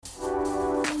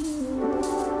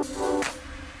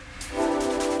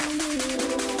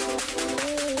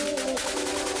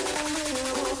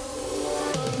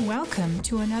Welcome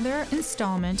to another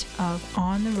installment of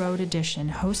On the Road Edition,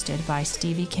 hosted by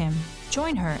Stevie Kim.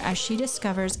 Join her as she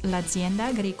discovers l'Azienda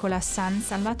Agricola San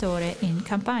Salvatore in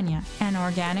Campania, an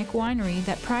organic winery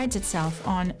that prides itself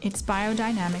on its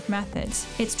biodynamic methods,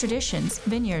 its traditions,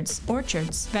 vineyards,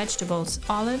 orchards, vegetables,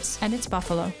 olives, and its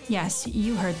buffalo. Yes,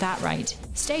 you heard that right.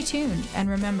 Stay tuned, and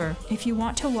remember, if you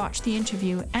want to watch the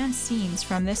interview and scenes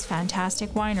from this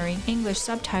fantastic winery, English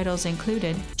subtitles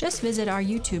included, just visit our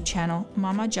YouTube channel,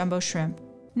 Mama Jumbo Shrimp.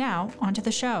 Now, onto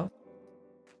the show.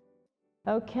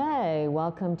 Okay,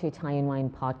 welcome to Italian Wine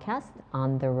Podcast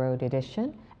on the Road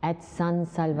Edition at San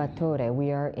Salvatore.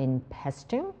 We are in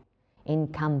Paestum in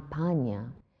Campania,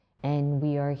 and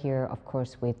we are here, of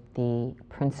course, with the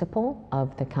principal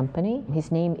of the company. His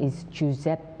name is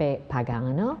Giuseppe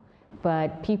Pagano,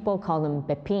 but people call him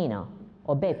Peppino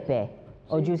or Beppe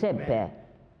or Giuseppe.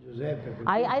 Giuseppe.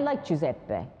 I like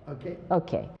Giuseppe.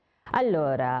 Ok.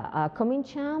 Allora,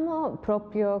 cominciamo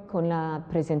proprio con la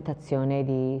presentazione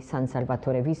di San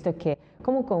Salvatore, visto che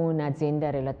comunque è un'azienda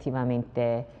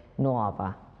relativamente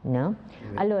nuova, no?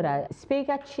 Allora,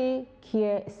 spiegaci chi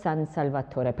è San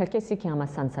Salvatore, perché si chiama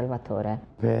San Salvatore?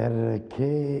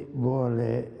 Perché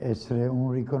vuole essere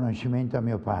un riconoscimento a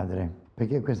mio padre,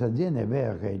 perché questa azienda è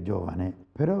vero che è giovane,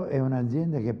 però è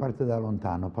un'azienda che parte da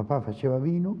lontano. Papà faceva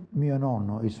vino, mio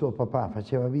nonno, il suo papà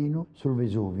faceva vino sul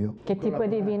Vesuvio. Che tipo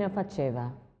di vino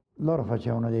faceva? Loro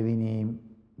facevano dei vini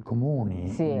comuni.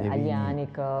 Sì,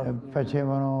 aglianico.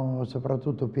 Facevano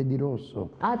soprattutto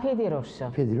Piedirosso. Ah, Piedirosso.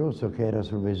 Piedirosso che era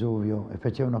sul Vesuvio, e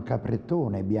facevano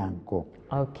Caprettone bianco.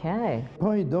 Ok.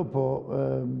 Poi dopo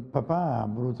papà ha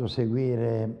voluto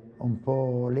seguire un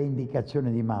po' le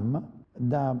indicazioni di mamma.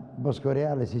 Da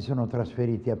Boscoreale si sono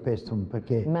trasferiti a Paestum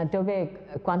perché... Ma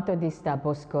quanto dista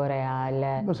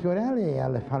Boscoreale? Boscoreale è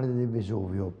alle falle del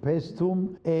Vesuvio,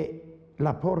 Paestum è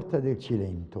la porta del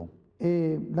Cilento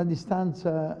e la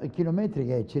distanza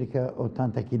chilometrica è circa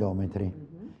 80 chilometri.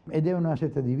 Ed è una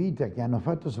scelta di vita che hanno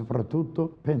fatto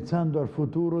soprattutto pensando al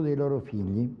futuro dei loro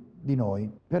figli, di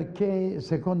noi, perché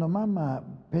secondo mamma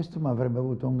Paestum avrebbe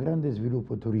avuto un grande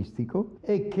sviluppo turistico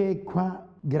e che qua,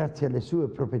 grazie alle sue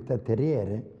proprietà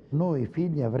terriere, noi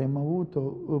figli avremmo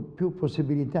avuto più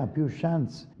possibilità, più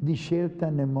chance di scelta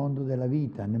nel mondo della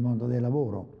vita, nel mondo del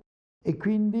lavoro. E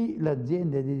quindi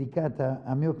l'azienda è dedicata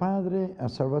a mio padre, a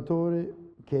Salvatore,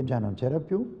 che già non c'era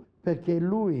più, perché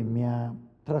lui mi ha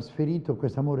trasferito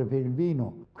questo amore per il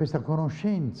vino, questa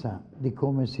conoscenza di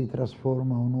come si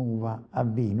trasforma un'uva a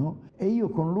vino, e io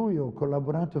con lui ho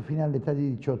collaborato fino all'età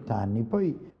di 18 anni.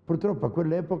 Poi purtroppo a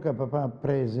quell'epoca papà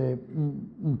prese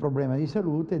un problema di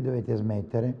salute e dovette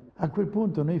smettere. A quel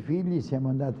punto noi figli siamo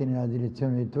andati nella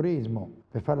direzione del turismo.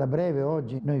 Per farla breve,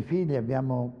 oggi noi figli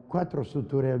abbiamo 4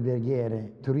 strutture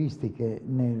alberghiere turistiche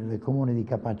nel comune di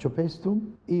Capaccio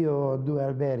Paestum. Io ho 2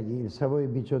 alberghi, il Savoy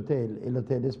Beach Hotel e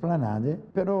l'Hotel Esplanade,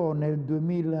 però nel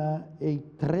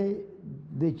 2003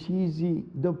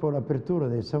 dopo l'apertura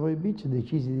del Savoy Beach,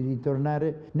 decisi di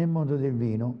ritornare nel mondo del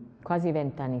vino. Quasi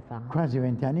 20 anni fa. Quasi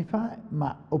 20 anni fa,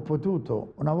 ma ho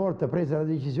potuto, una volta presa la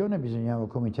decisione, bisognava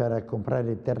cominciare a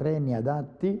comprare terreni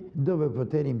adatti dove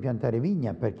poter impiantare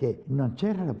vigna, perché non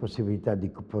c'era la possibilità di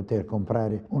poter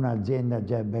comprare un'azienda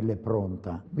già bella e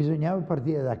pronta. Bisognava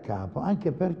partire da capo,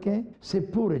 anche perché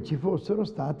seppure ci fossero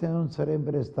state, non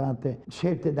sarebbero state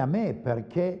scelte da me,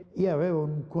 perché io avevo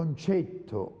un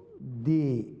concetto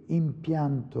di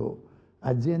impianto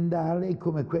aziendale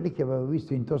come quelli che avevo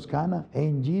visto in Toscana e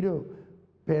in giro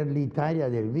per l'Italia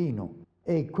del vino,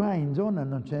 e qua in zona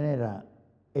non ce n'era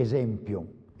esempio,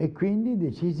 e quindi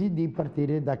decisi di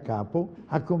partire da capo,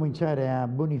 a cominciare a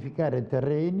bonificare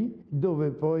terreni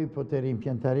dove poi poter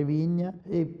impiantare vigna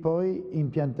e poi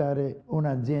impiantare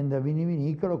un'azienda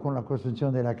vinivinicolo con la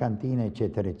costruzione della cantina,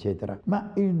 eccetera eccetera.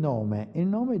 Ma il nome è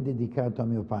dedicato a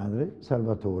mio padre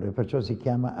Salvatore, perciò si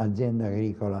chiama Azienda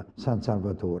Agricola San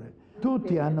Salvatore.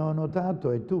 Tutti hanno notato,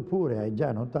 e tu pure hai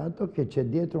già notato, che c'è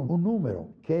dietro un numero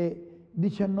che è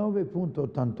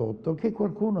 19.88, che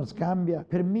qualcuno scambia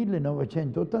per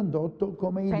 1988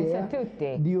 come idea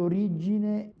di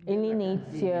origine.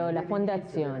 L'inizio, la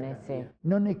fondazione, sì.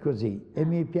 Non è così, e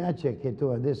mi piace che tu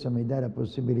adesso mi dai la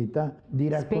possibilità di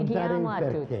raccontare il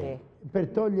perché, per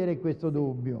togliere questo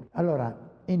dubbio. Allora,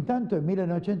 intanto il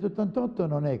 1988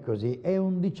 non è così, è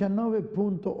un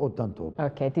 19.88.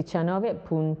 Ok,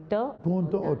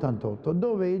 19.88,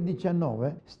 dove il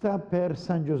 19 sta per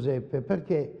San Giuseppe,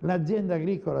 perché l'azienda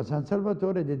agricola San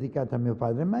Salvatore è dedicata a mio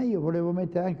padre, ma io volevo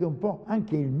mettere anche un po'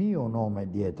 anche il mio nome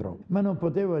dietro, ma non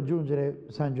potevo aggiungere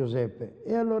San Giuseppe,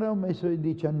 e allora ho messo il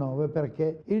 19,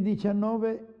 perché il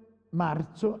 19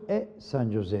 marzo è San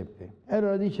Giuseppe. E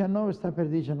allora 19 sta per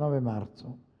 19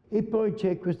 marzo. E poi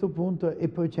c'è questo punto e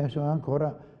poi ci sono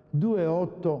ancora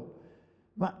 2,8,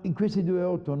 ma in questi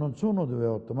 2,8 non sono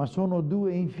 2,8, ma sono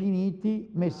due infiniti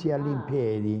messi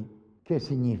all'impiedi. Che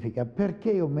significa?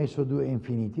 Perché ho messo due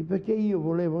infiniti? Perché io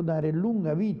volevo dare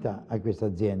lunga vita a questa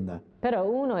azienda. Però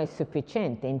uno è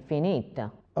sufficiente,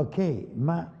 infinito. Ok,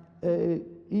 ma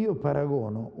io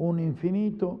paragono un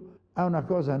infinito a una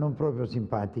cosa non proprio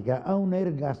simpatica, a un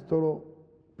ergastolo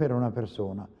per una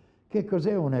persona. Che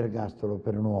cos'è un ergastolo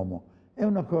per un uomo? È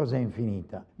una cosa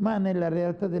infinita, ma nella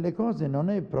realtà delle cose non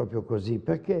è proprio così,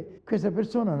 perché questa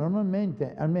persona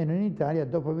normalmente, almeno in Italia,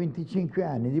 dopo 25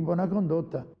 anni di buona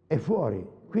condotta, è fuori.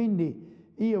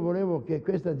 Quindi io volevo che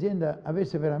questa azienda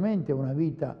avesse veramente una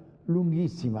vita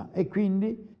lunghissima e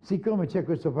quindi, siccome c'è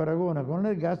questo paragone con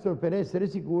l'ergastolo, per essere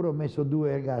sicuro ho messo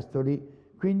due ergastoli,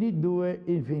 quindi due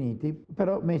infiniti,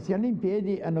 però messi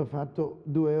all'impiedi hanno fatto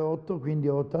 2,8, quindi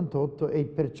 88, e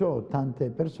perciò tante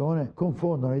persone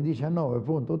confondono il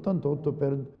 19,88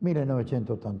 per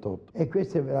 1988. E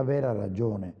questa è la vera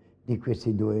ragione di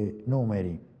questi due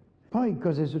numeri. Poi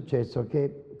cosa è successo?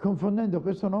 Che confondendo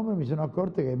questo numero mi sono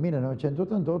accorto che il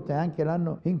 1988 è anche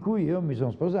l'anno in cui io mi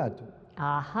sono sposato.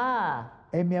 Ah!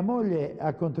 E mia moglie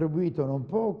ha contribuito non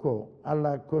poco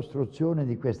alla costruzione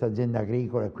di questa azienda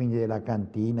agricola, quindi della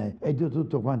cantina e di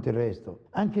tutto quanto il resto.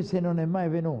 Anche se non è mai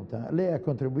venuta, lei ha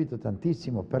contribuito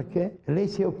tantissimo perché lei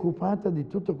si è occupata di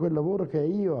tutto quel lavoro che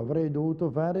io avrei dovuto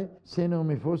fare se non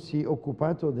mi fossi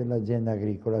occupato dell'azienda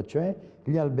agricola, cioè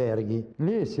gli alberghi.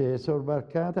 Lei si è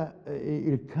sobbarcata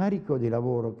il carico di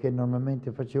lavoro che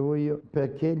normalmente facevo io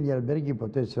perché gli alberghi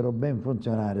potessero ben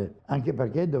funzionare, anche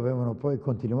perché dovevano poi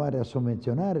continuare a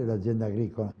sovvenzionare l'azienda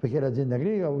agricola, perché l'azienda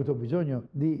agricola ha avuto bisogno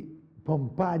di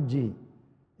pompaggi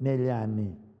negli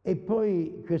anni. E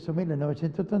poi questo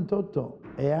 1988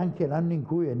 è anche l'anno in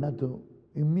cui è nato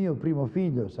il mio primo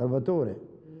figlio, Salvatore.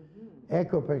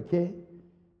 Ecco perché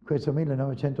questo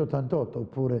 1988,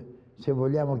 oppure se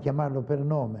vogliamo chiamarlo per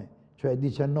nome, cioè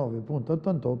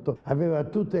 19,88, aveva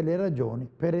tutte le ragioni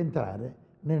per entrare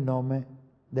nel nome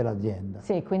dell'azienda.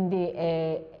 Sì, quindi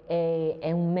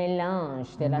è un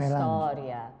mélange della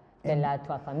storia della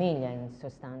tua famiglia in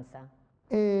sostanza.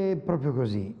 È proprio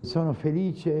così. Sono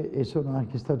felice e sono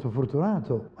anche stato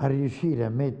fortunato a riuscire a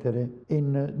mettere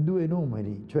in due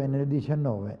numeri, cioè nel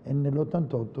 19 e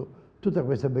nell'88, tutta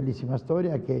questa bellissima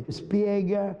storia che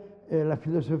spiega la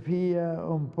filosofia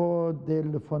un po'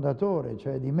 del fondatore,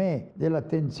 cioè di me,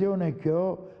 dell'attenzione che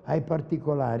ho ai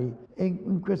particolari. E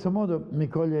in questo modo mi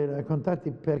coglie a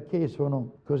raccontarti perché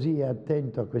sono così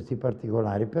attento a questi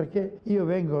particolari, perché io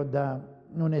vengo da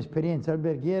un'esperienza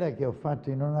alberghiera che ho fatto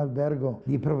in un albergo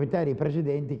di proprietari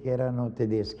precedenti che erano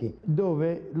tedeschi,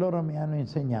 dove loro mi hanno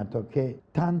insegnato che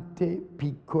tante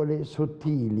piccole,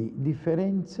 sottili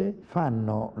differenze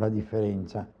fanno la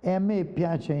differenza. E a me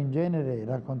piace in genere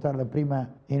raccontarla prima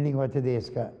in lingua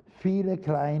tedesca: viele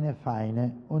kleine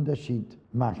feine Unterschied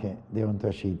mache der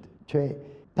Unterschied, cioè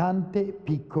tante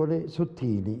piccole,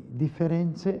 sottili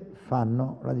differenze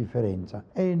fanno la differenza.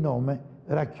 E il nome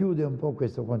racchiude un po'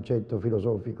 questo concetto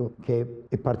filosofico che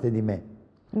è parte di me.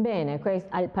 Bene,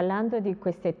 parlando di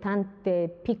queste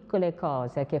tante piccole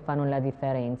cose che fanno la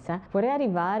differenza, vorrei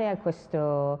arrivare a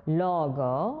questo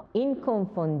logo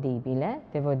inconfondibile,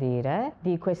 devo dire,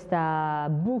 di questa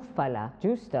bufala,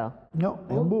 giusto? No,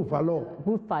 è un bufalo.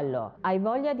 Bufalo. Hai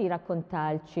voglia di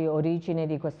raccontarci l'origine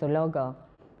di questo logo?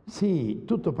 Sì,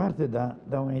 tutto parte da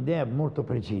un'idea molto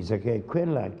precisa, che è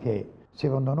quella che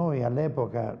secondo noi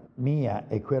all'epoca mia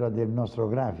e quella del nostro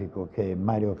grafico, che è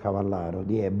Mario Cavallaro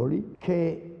di Eboli,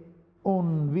 che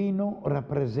un vino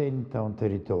rappresenta un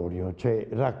territorio, cioè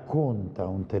racconta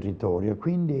un territorio,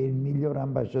 quindi è il miglior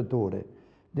ambasciatore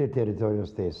del territorio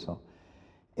stesso.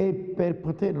 E per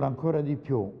poterlo ancora di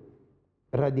più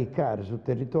radicare sul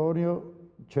territorio,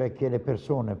 cioè che le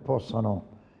persone possano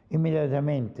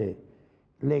immediatamente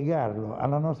legarlo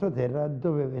alla nostra terra,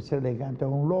 doveva essere legato a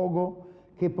un logo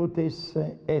che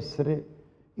potesse essere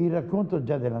il racconto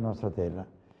già della nostra terra.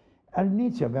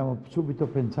 All'inizio abbiamo subito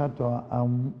pensato a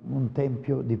un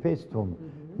tempio di Pestum.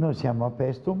 Noi siamo a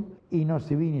Pestum, i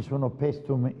nostri vini sono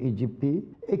Pestum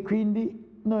IGP e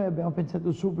quindi noi abbiamo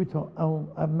pensato subito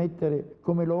a mettere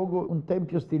come logo un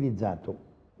tempio stilizzato.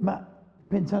 Ma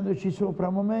pensandoci sopra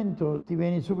un momento ti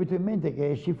viene subito in mente che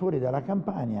esci fuori dalla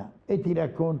Campania e ti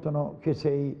raccontano che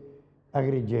sei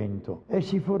Agrigento,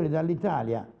 esci fuori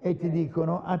dall'Italia e ti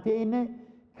dicono Atene,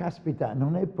 caspita,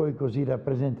 non è poi così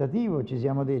rappresentativo, ci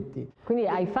siamo detti. Quindi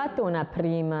hai fatto una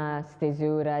prima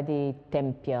stesura di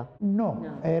tempio?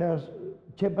 No.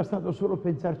 Ci è bastato solo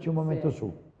pensarci un momento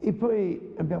su. E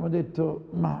poi abbiamo detto,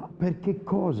 ma per che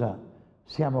cosa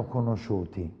siamo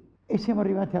conosciuti? e siamo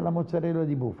arrivati alla mozzarella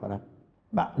di bufala.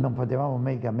 Ma non potevamo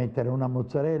mica mettere una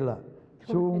mozzarella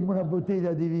su una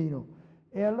bottiglia di vino.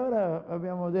 E allora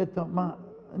abbiamo detto, ma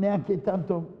neanche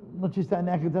tanto, non ci sta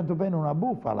neanche tanto bene una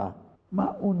bufala,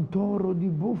 ma un toro di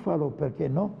bufalo, perché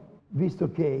no?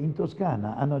 Visto che in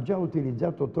Toscana hanno già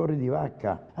utilizzato tori di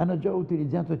vacca, hanno già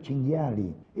utilizzato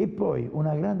cinghiali e poi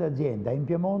una grande azienda in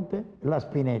Piemonte, la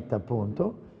Spinetta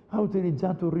appunto, ha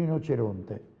utilizzato un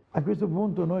rinoceronte. A questo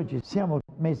punto noi ci siamo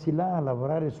messi là a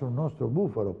lavorare sul nostro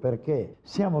bufalo perché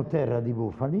siamo terra di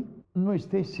bufali, noi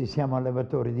stessi siamo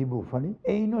allevatori di bufali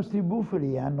e i nostri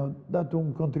bufali hanno dato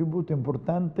un contributo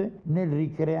importante nel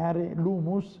ricreare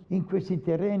l'humus in questi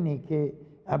terreni che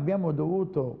abbiamo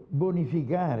dovuto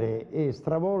bonificare e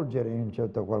stravolgere in un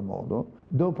certo qual modo,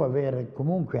 dopo aver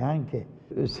comunque anche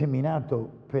seminato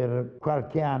per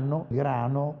qualche anno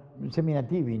grano,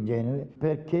 seminativi in genere,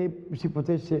 perché si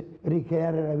potesse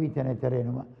ricreare la vita nel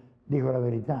terreno. Ma dico la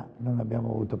verità, non abbiamo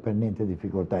avuto per niente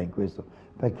difficoltà in questo,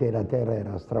 perché la terra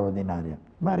era straordinaria.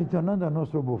 Ma ritornando al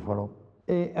nostro bufalo,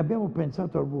 abbiamo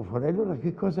pensato al bufalo, e allora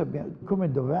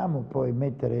come dovevamo poi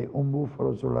mettere un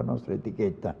bufalo sulla nostra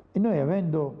etichetta? E noi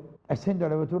essendo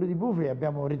allevatori di bufali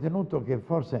abbiamo ritenuto che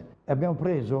forse abbiamo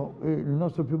preso il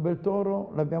nostro più bel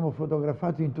toro, l'abbiamo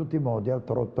fotografato in tutti i modi, al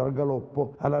trotto, al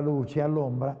galoppo, alla luce,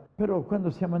 all'ombra, però quando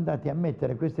siamo andati a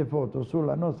mettere queste foto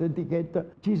sulla nostra etichetta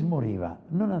ci smoriva,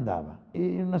 non andava.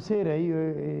 E una sera io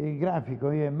e il grafico,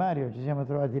 io e Mario, ci siamo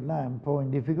trovati là un po' in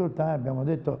difficoltà e abbiamo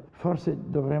detto forse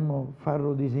dovremmo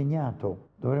farlo disegnato,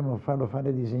 dovremmo farlo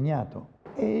fare disegnato.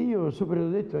 E io subito ho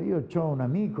detto, io ho un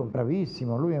amico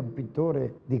bravissimo, lui è un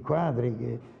pittore di quadri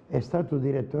che è stato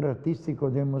direttore artistico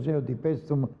del museo di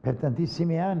Paestum per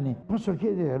tantissimi anni, posso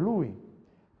chiedere a lui.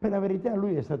 Per la verità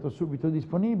lui è stato subito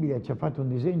disponibile e ci ha fatto un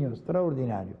disegno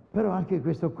straordinario. Però anche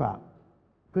questo qua,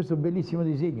 questo bellissimo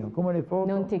disegno, come le foto...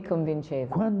 Non ti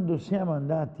convinceva? Quando siamo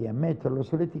andati a metterlo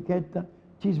sull'etichetta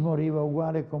ci smoriva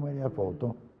uguale come la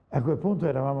foto. A quel punto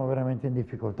eravamo veramente in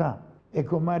difficoltà. E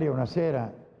con Mario una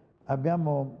sera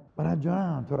abbiamo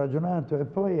ragionato e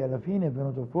poi alla fine è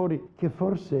venuto fuori che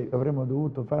forse avremmo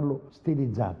dovuto farlo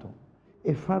stilizzato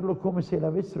e farlo come se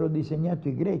l'avessero disegnato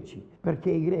i greci, perché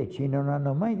i greci non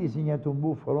hanno mai disegnato un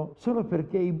bufalo solo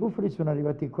perché i bufali sono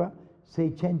arrivati qua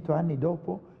 600 anni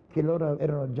dopo che loro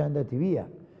erano già andati via,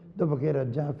 dopo che era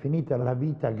già finita la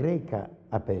vita greca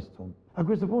a Paestum. A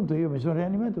questo punto io mi sono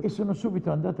rianimato e sono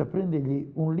subito andato a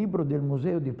prendergli un libro del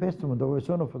museo di Paestum dove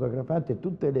sono fotografate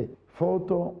tutte le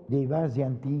foto dei vasi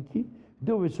antichi,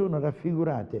 dove sono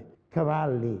raffigurate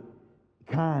cavalli,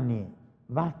 cani,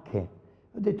 vacche.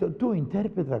 Ho detto, tu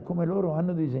interpreta come loro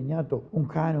hanno disegnato un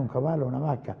cane, un cavallo, una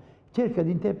vacca, cerca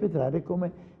di interpretare come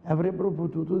avrebbero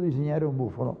potuto disegnare un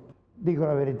bufalo. Dico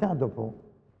la verità, dopo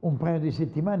un paio di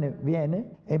settimane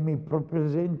viene e mi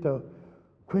presenta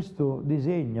questo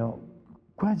disegno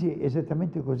quasi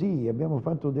esattamente così, abbiamo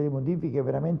fatto delle modifiche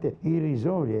veramente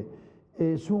irrisorie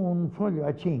su un foglio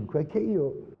A5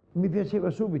 che mi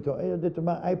piaceva subito e ho detto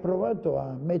ma hai provato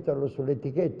a metterlo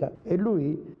sull'etichetta? E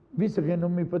lui, visto che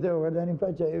non mi poteva guardare in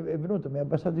faccia, è venuto, mi ha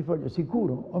abbassato il foglio,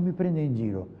 sicuro o mi prende in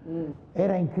giro?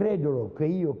 Era incredulo che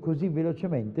io così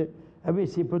velocemente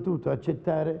avessi potuto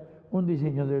accettare un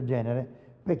disegno del genere,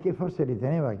 perché forse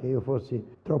riteneva che io fossi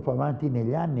troppo avanti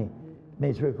negli anni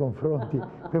nei suoi confronti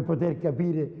per poter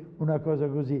capire una cosa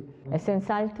così. E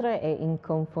senz'altro è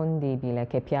inconfondibile,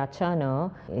 che piaccia,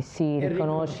 no? E si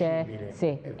riconosce,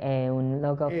 sì, è un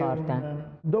logo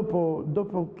forte.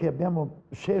 Dopo che abbiamo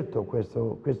scelto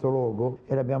questo logo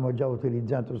e l'abbiamo già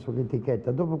utilizzato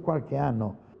sull'etichetta, dopo qualche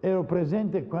anno ero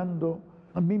presente quando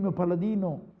Mimmo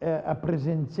Palladino ha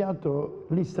presenziato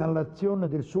l'installazione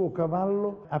del suo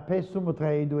cavallo a Paestum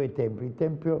tra i due templi, il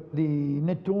tempio di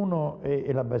Nettuno e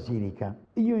la Basilica.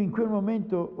 Io in quel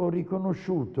momento ho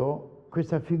riconosciuto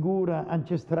questa figura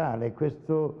ancestrale,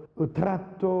 questo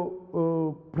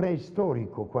tratto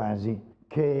preistorico quasi,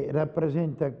 che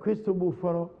rappresenta questo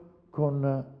bufalo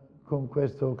con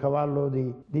questo cavallo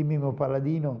di Mimmo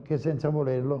Palladino che senza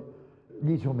volerlo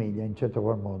gli somiglia in certo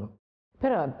qual modo.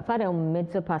 Però fare un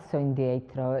mezzo passo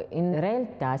indietro, in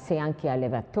realtà sei anche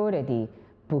allevatore di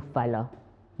bufala.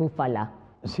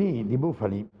 Sì, di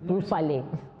bufali. Bufali,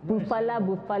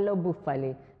 buffalo,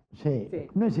 bufali. Sì.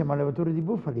 Noi siamo allevatori di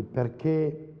bufali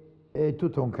perché è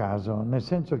tutto un caso, nel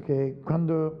senso che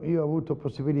quando io ho avuto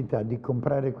possibilità di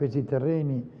comprare questi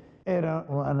terreni era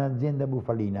un'azienda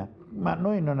bufalina, ma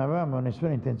noi non avevamo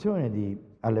nessuna intenzione di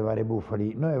allevare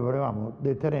bufali, noi volevamo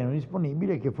del terreno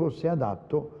disponibile che fosse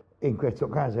adatto, e in questo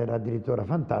caso era addirittura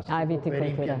fantastico, per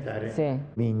impiantare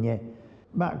vigne.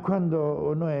 Ma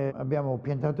quando noi abbiamo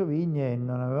piantato vigne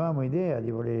non avevamo idea di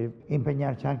voler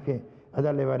impegnarci anche ad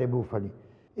allevare bufali.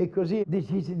 e così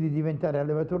decisi di diventare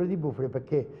allevatore di bufale,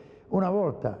 perché una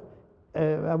volta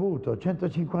avuto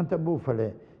 150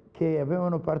 bufale che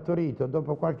avevano partorito,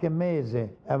 dopo qualche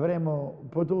mese avremmo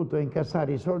potuto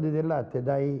incassare i soldi del latte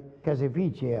dai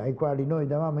caseifici ai quali noi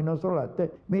davamo il nostro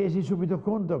latte, mi resi subito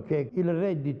conto che il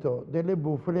reddito delle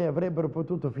bufale avrebbero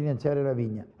potuto finanziare la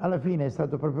vigna. Alla fine è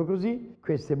stato proprio così,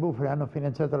 queste bufale hanno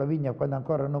finanziato la vigna quando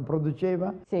ancora non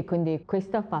produceva. Sì, quindi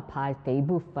questo fa parte, i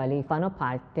bufali fanno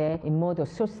parte in modo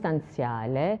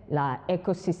sostanziale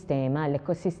l'ecosistema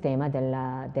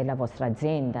della vostra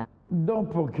azienda.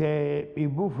 Dopo che i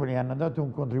bufali hanno dato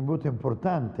un contributo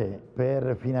importante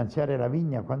per finanziare la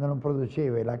vigna quando non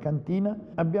produceva e la cantina,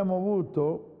 abbiamo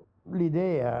avuto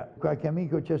l'idea, qualche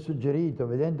amico ci ha suggerito,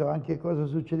 vedendo anche cosa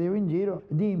succedeva in giro,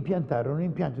 di impiantare un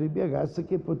impianto di biogas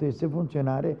che potesse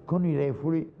funzionare con i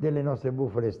reflui delle nostre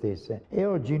bufale stesse. E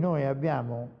oggi noi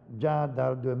abbiamo, già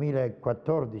dal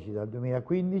 2014, dal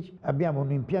 2015, abbiamo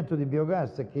un impianto di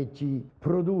biogas che ci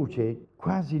produce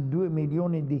quasi 2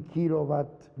 milioni di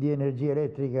kilowatt di energia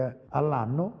elettrica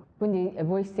all'anno. Quindi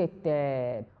voi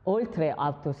siete oltre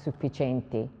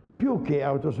autosufficienti? Più che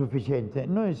autosufficiente,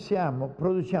 noi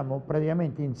produciamo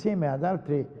praticamente insieme ad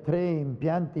altri 3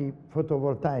 impianti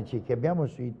fotovoltaici che abbiamo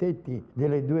sui tetti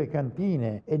delle 2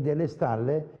 cantine e delle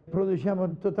stalle, produciamo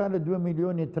in totale 2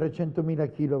 milioni e 300 mila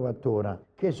kilowattora,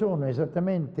 che sono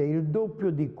esattamente il doppio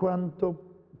di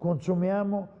quanto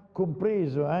consumiamo,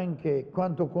 compreso anche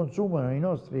quanto consumano i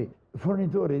nostri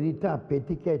fornitori di tappe,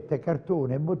 etichette,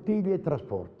 cartone, bottiglie e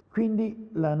trasporto. Quindi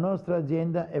la nostra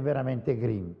azienda è veramente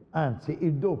green, anzi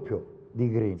il doppio di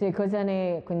green. Sì,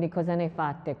 quindi cosa ne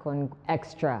fate con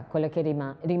extra, quello che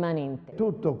rimanente?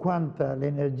 Tutto quanta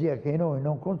l'energia che noi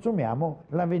non consumiamo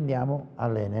la vendiamo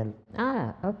all'Enel.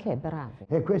 Ah, ok, bravi.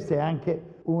 E questa è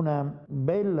anche una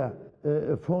bella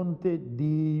fonte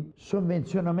di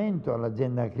sovvenzionamento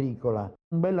all'azienda agricola,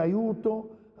 un bel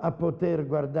aiuto a poter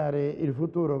guardare il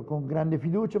futuro con grande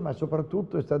fiducia, ma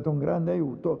soprattutto è stato un grande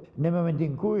aiuto nel momento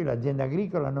in cui l'azienda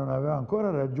agricola non aveva ancora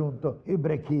raggiunto il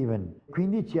break-even.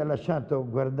 Quindi ci ha lasciato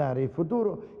guardare il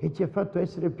futuro e ci ha fatto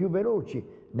essere più veloci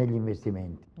negli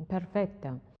investimenti. Perfetto.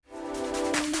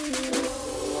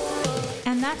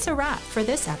 And that's a wrap for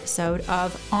this episode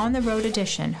of On the Road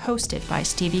Edition, hosted by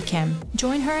Stevie Kim.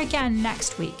 Join her again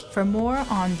next week for more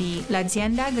on the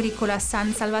L'Azienda Agricola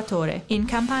San Salvatore in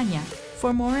Campania.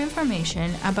 For more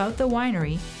information about the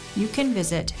winery, you can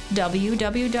visit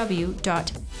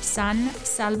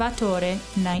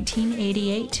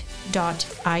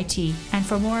www.sansalvatore1988.it. And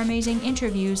for more amazing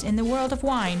interviews in the world of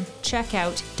wine, check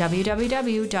out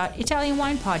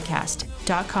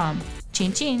www.italianwinepodcast.com.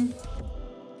 Cin cin!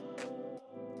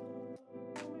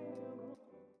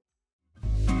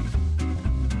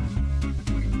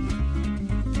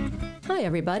 Hi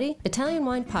everybody! Italian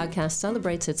Wine Podcast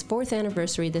celebrates its 4th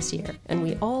anniversary this year, and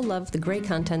we all love the great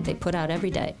content they put out every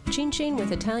day. Cin Cin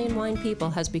with Italian wine people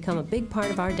has become a big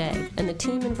part of our day, and the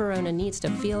team in Verona needs to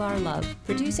feel our love.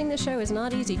 Producing the show is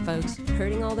not easy, folks.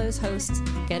 Herding all those hosts,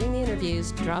 getting the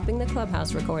interviews, dropping the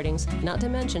clubhouse recordings, not to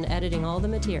mention editing all the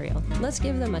material. Let's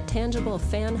give them a tangible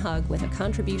fan hug with a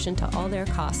contribution to all their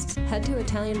costs. Head to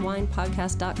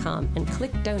ItalianWinePodcast.com and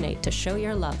click donate to show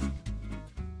your love.